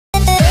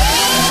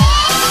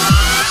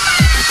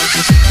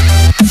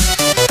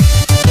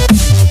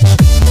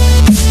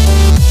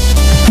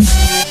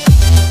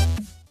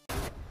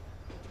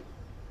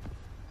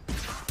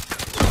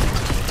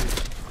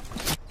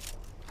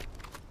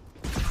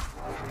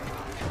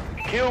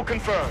Kill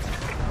confirmed.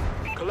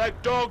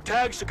 Collect dog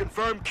tags to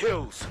confirm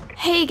kills.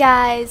 Hey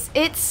guys,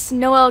 it's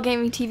Nooo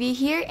GamingTV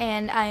here,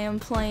 and I am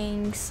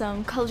playing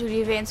some Call of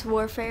Duty Advanced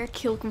Warfare,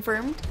 kill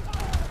confirmed.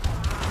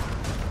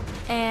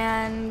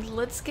 And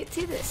let's get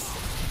to this.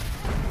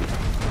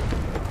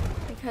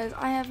 Because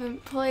I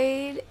haven't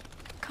played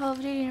Call of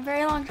Duty in a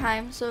very long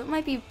time, so it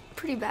might be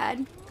pretty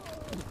bad.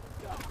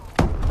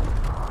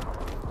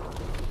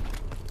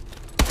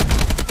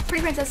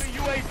 Pretty princess.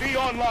 UAV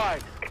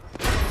online.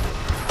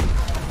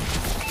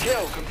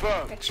 Kill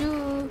confirmed. Got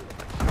you.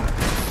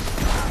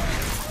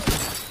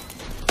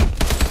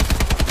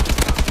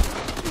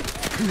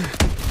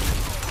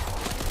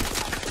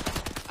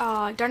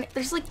 Aw, darn it.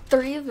 There's like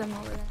 3 of them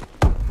over there.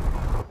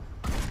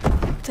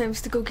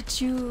 Times to go get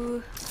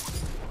you.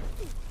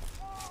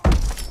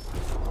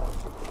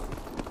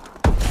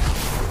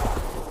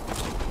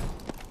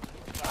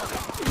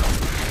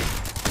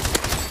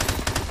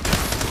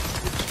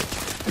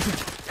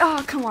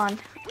 Oh, come on.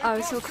 I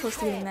was so close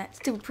to getting that.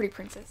 Stupid pretty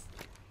princess.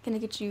 Gonna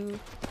get you.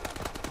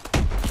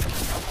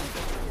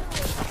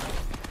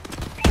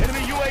 Enemy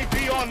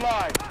UAV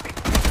online.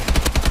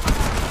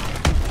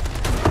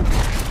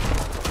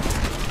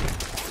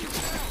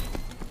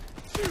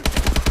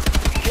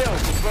 Kill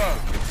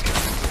confirmed.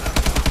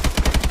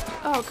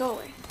 Oh, go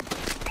away.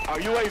 Our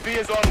UAV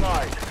is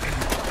online.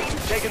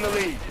 Taking the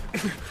lead.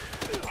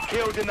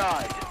 Kill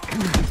denied.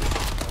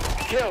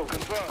 Kill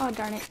confirmed. Oh,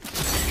 darn it.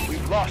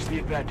 We've lost the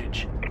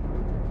advantage.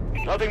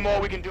 Nothing more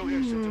we can do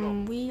here,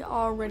 Sentinel. We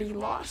already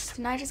lost,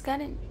 and I just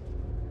got in.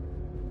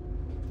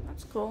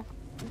 That's cool.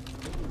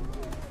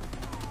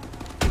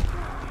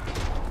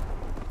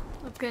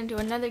 Let's get into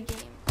another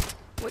game,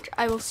 which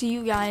I will see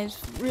you guys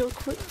real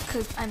quick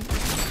because I'm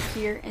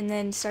here, and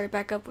then start it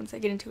back up once I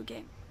get into a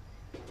game.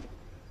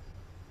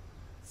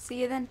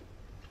 See you then.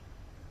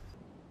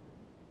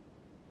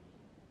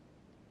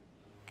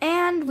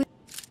 And we.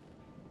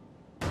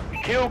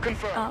 Kill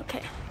confirmed.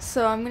 Okay,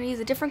 so I'm gonna use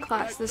a different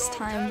class this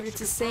time, but it's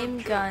the same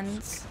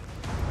guns,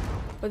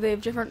 but they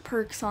have different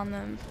perks on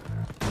them.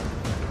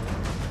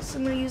 So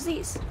I'm gonna use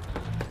these,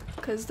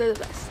 because they're the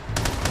best.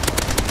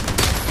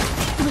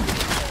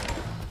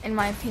 In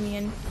my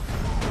opinion.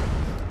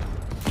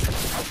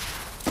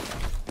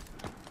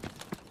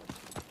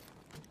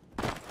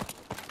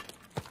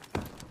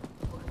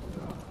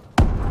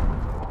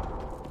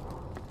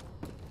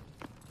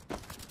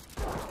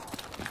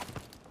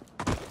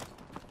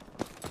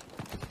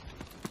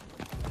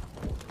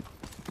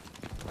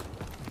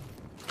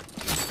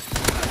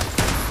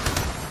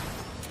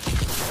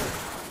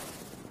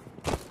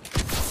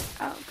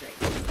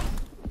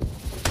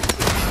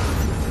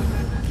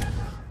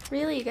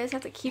 Really? You guys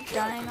have to keep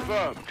dying on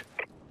Confirmed.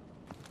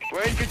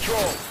 We're in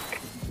control.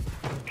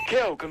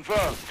 Kill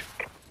confirmed.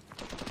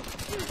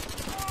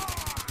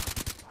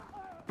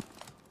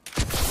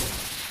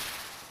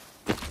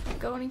 Don't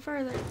go any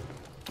further.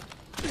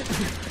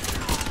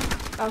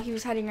 Oh, he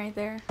was hiding right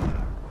there.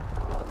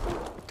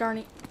 Darn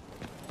it.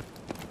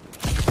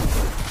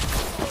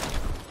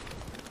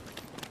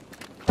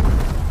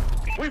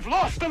 We've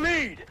lost the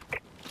lead.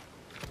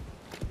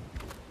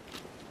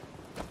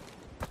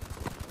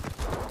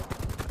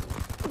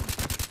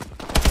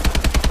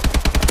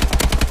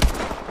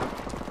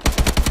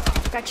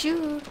 Got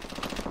you.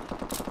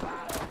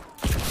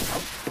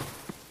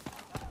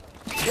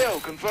 Kill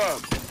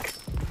confirmed.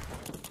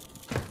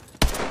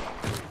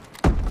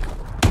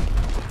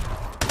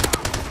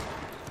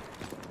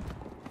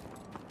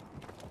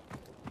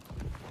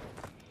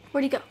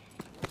 Where'd he go?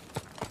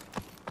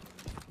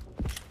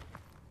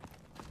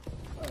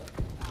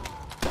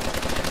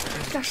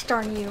 Gosh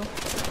darn you.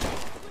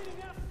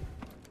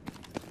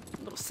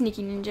 Little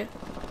sneaky ninja.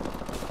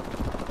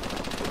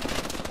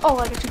 Oh,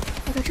 I got you.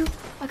 I got you.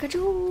 I got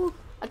you.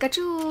 I got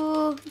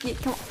you. Yeah,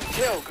 come on.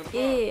 Kill confirmed.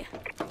 Yeah.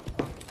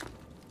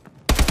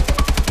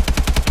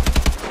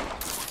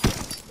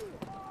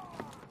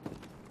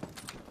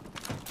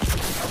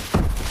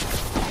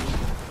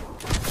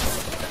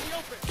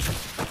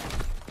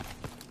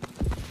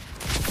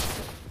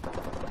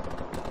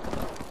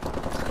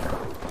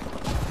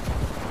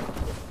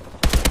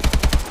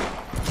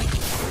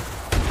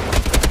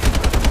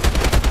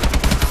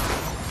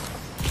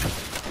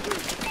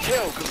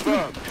 Kill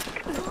confirmed.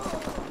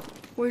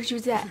 Where's you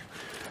at?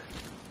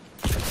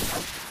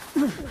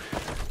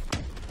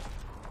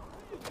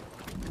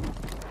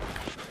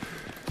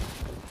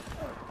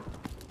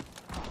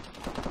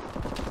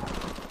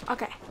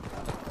 Okay.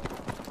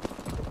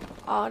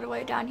 All the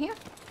way down here.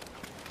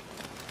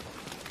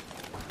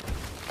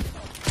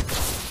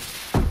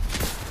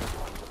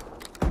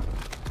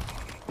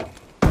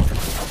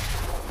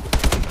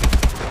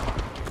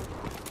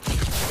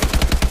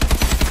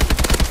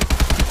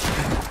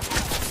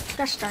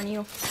 Gosh darn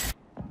you.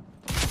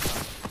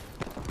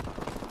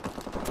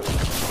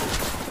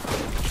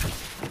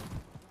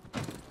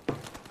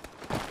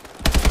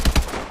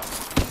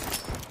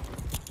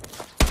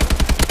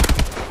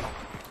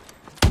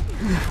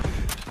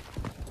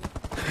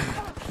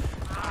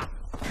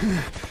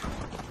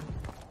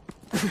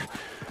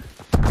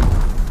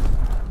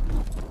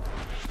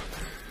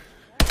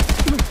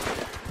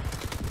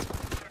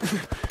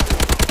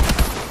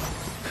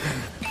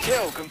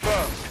 Kill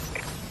confirmed.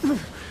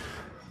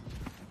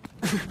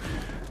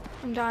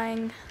 I'm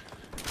dying.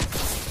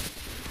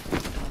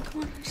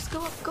 Come on, just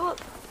go up, go up.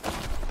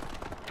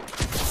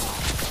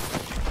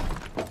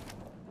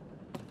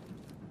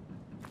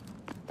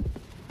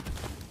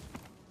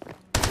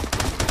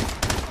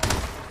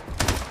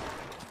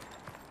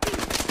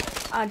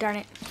 Ah, darn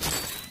it.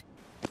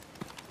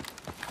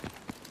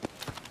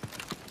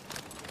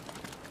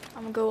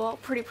 I'm gonna go all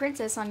pretty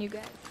princess on you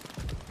guys.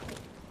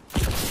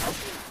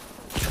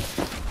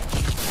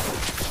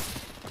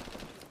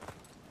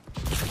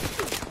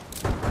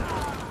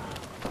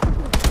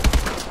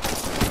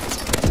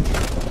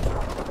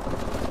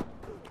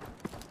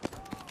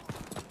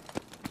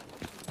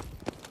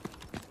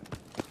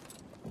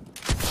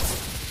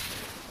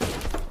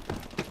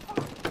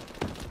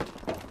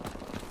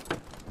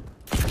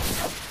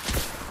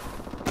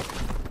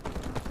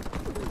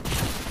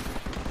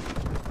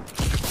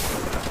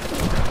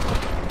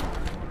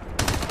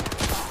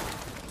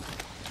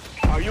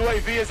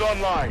 UAV is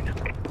online.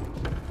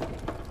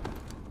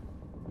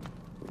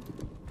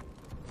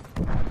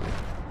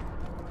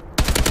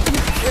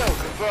 Kill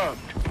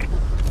confirmed.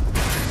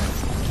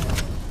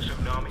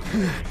 Tsunami.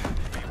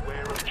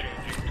 Beware of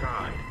changing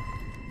tide.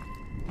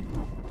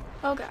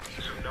 Oh gosh.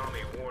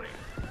 Tsunami warning.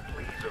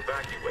 Please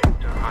evacuate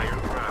to higher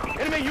ground.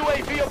 Enemy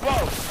UAV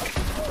above.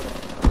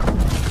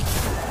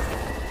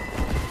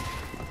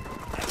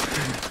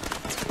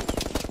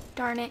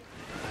 Darn it.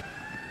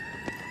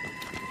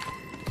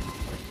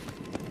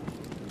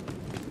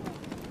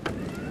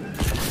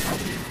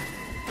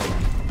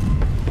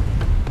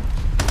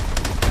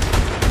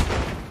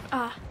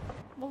 Ah,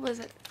 what was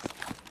it?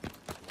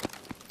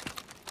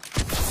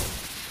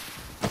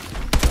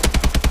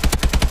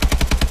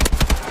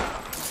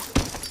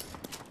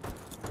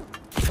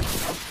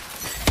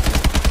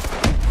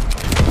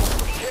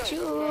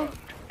 Choo.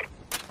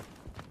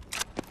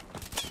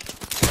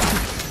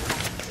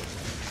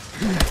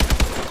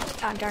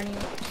 Ah, darn you.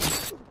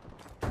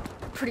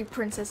 Pretty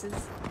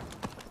princesses.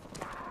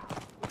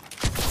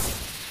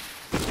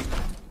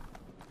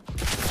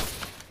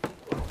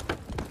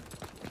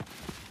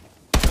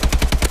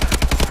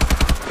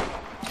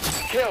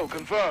 Kill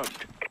confirmed.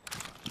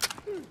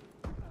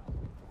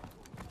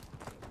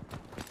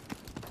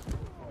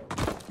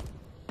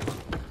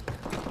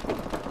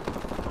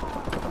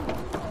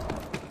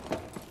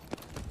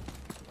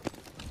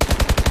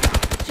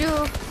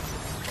 Choo.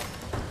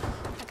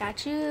 I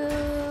got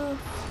you.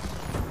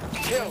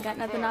 Kill Ain't got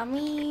nothing on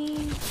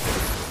me.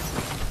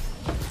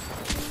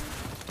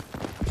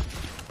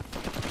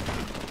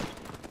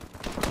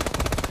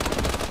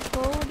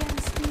 Go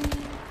against me.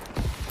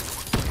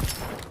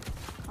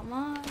 Come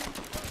on.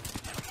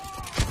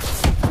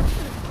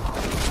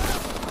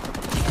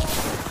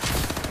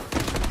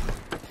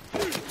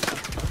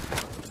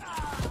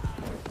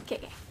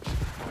 Okay.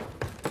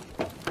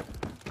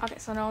 Okay,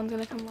 so no one's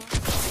gonna come on.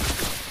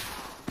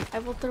 I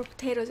will throw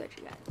potatoes at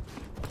you guys.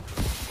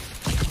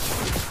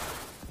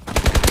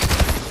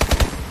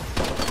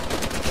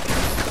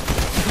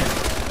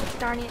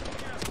 Darn it.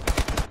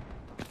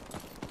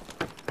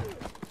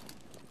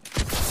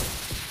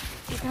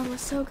 The gun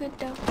was so good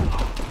though.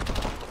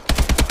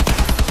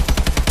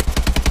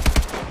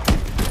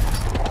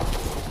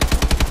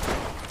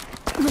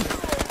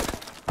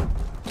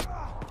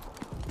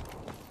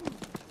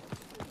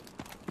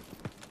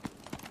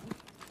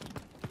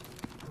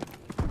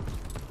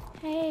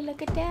 Hey,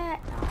 look at that.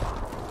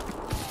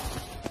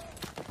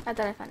 I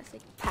thought I found a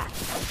safe path.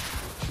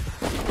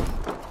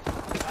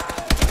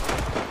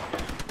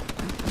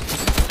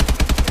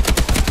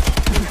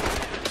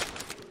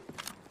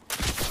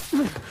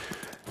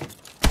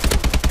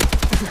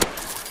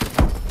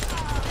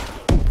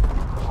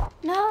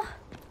 No.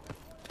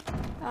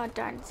 Oh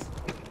darn it.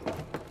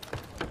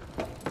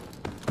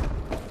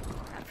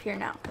 I'm up here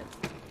now.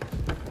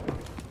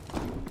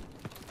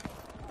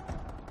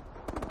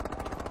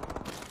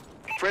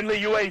 Friendly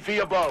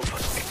UAV above.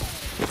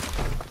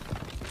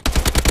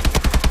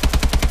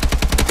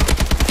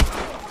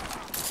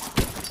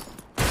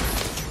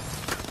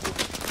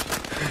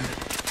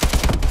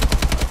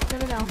 There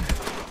we go.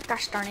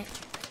 Gosh darn it.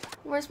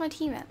 Where's my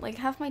team at? Like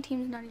half my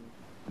team's not even.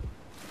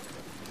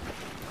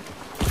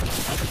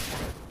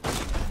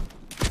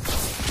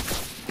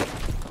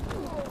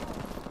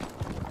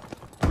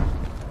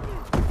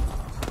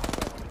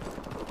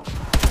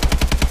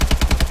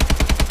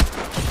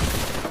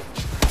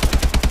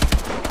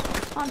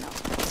 Oh no.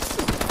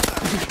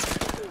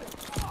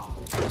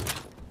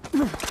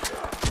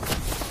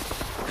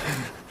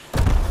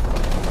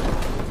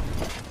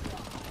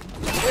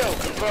 Kill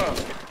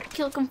confirmed.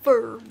 Kill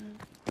confirmed.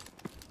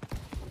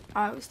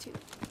 Oh, it was two.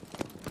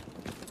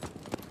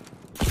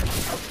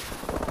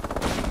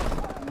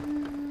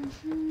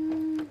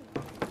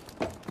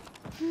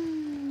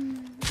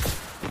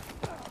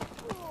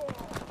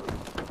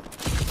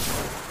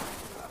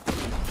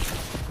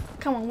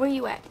 Come on, where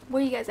you at?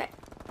 Where you guys at?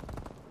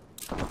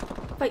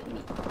 Fight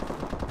me.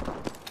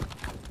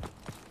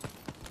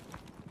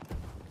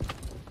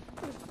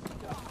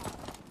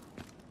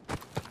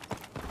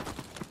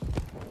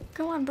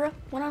 Come on, bro.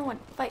 1-on-1.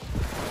 Fight.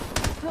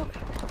 Go.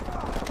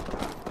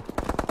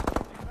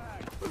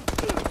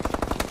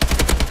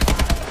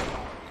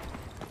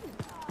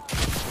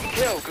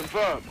 Kill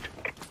confirmed.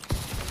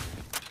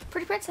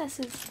 Pretty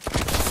princesses.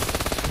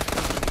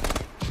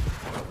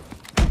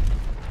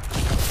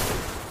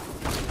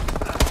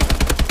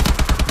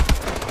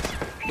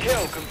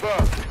 Kill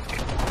confirmed.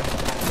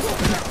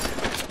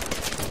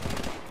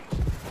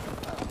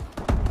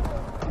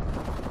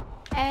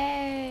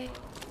 Hey.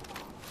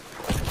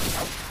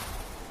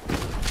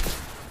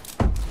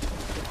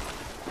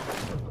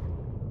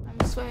 I'm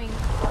swimming.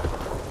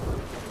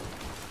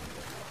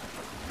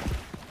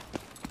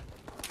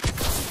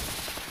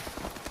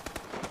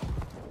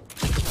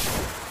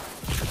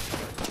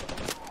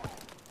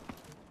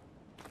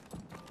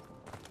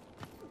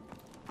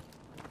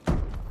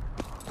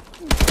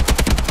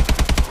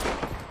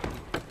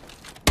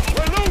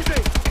 We're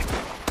losing.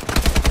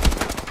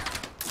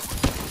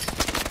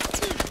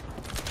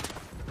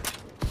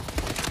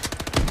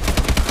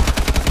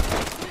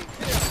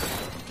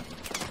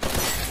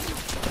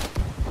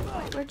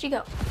 Where'd you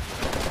go?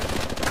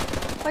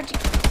 Where'd you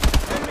go?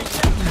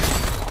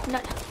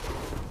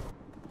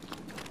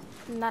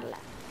 Not allowed.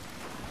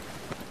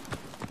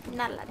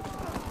 Not allowed.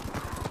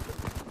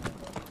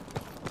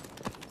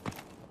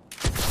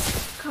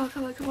 Come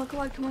on.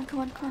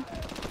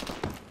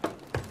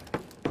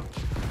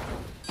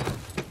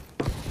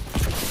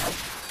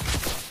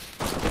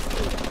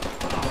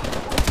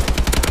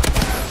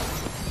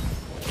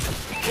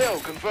 Kill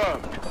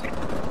confirmed.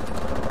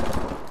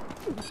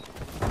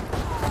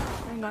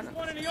 Hang on.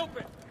 One in the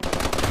open.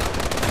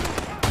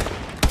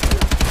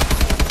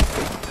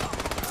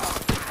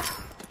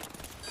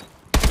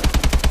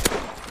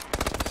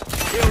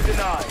 Kill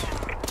denied.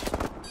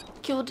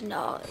 Kill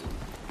denied.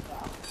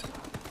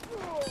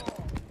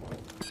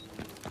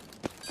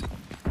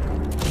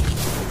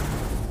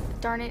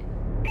 Darn it.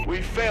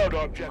 We failed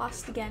our objective.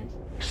 Lost again.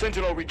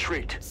 Sentinel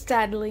retreat.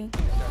 Sadly.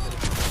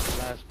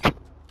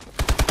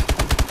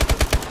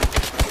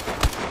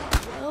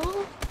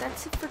 Well,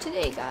 that's it for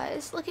today,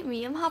 guys. Look at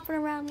me. I'm hopping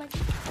around like...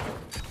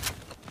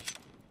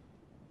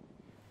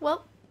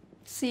 Well,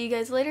 see you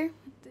guys later.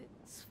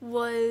 This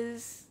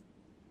was...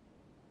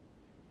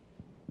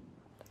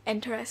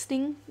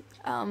 interesting.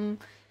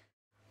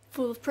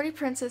 Full of pretty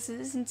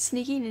princesses and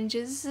sneaky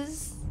ninjas.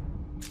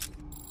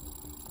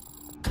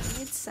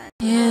 Made sense.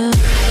 Yeah.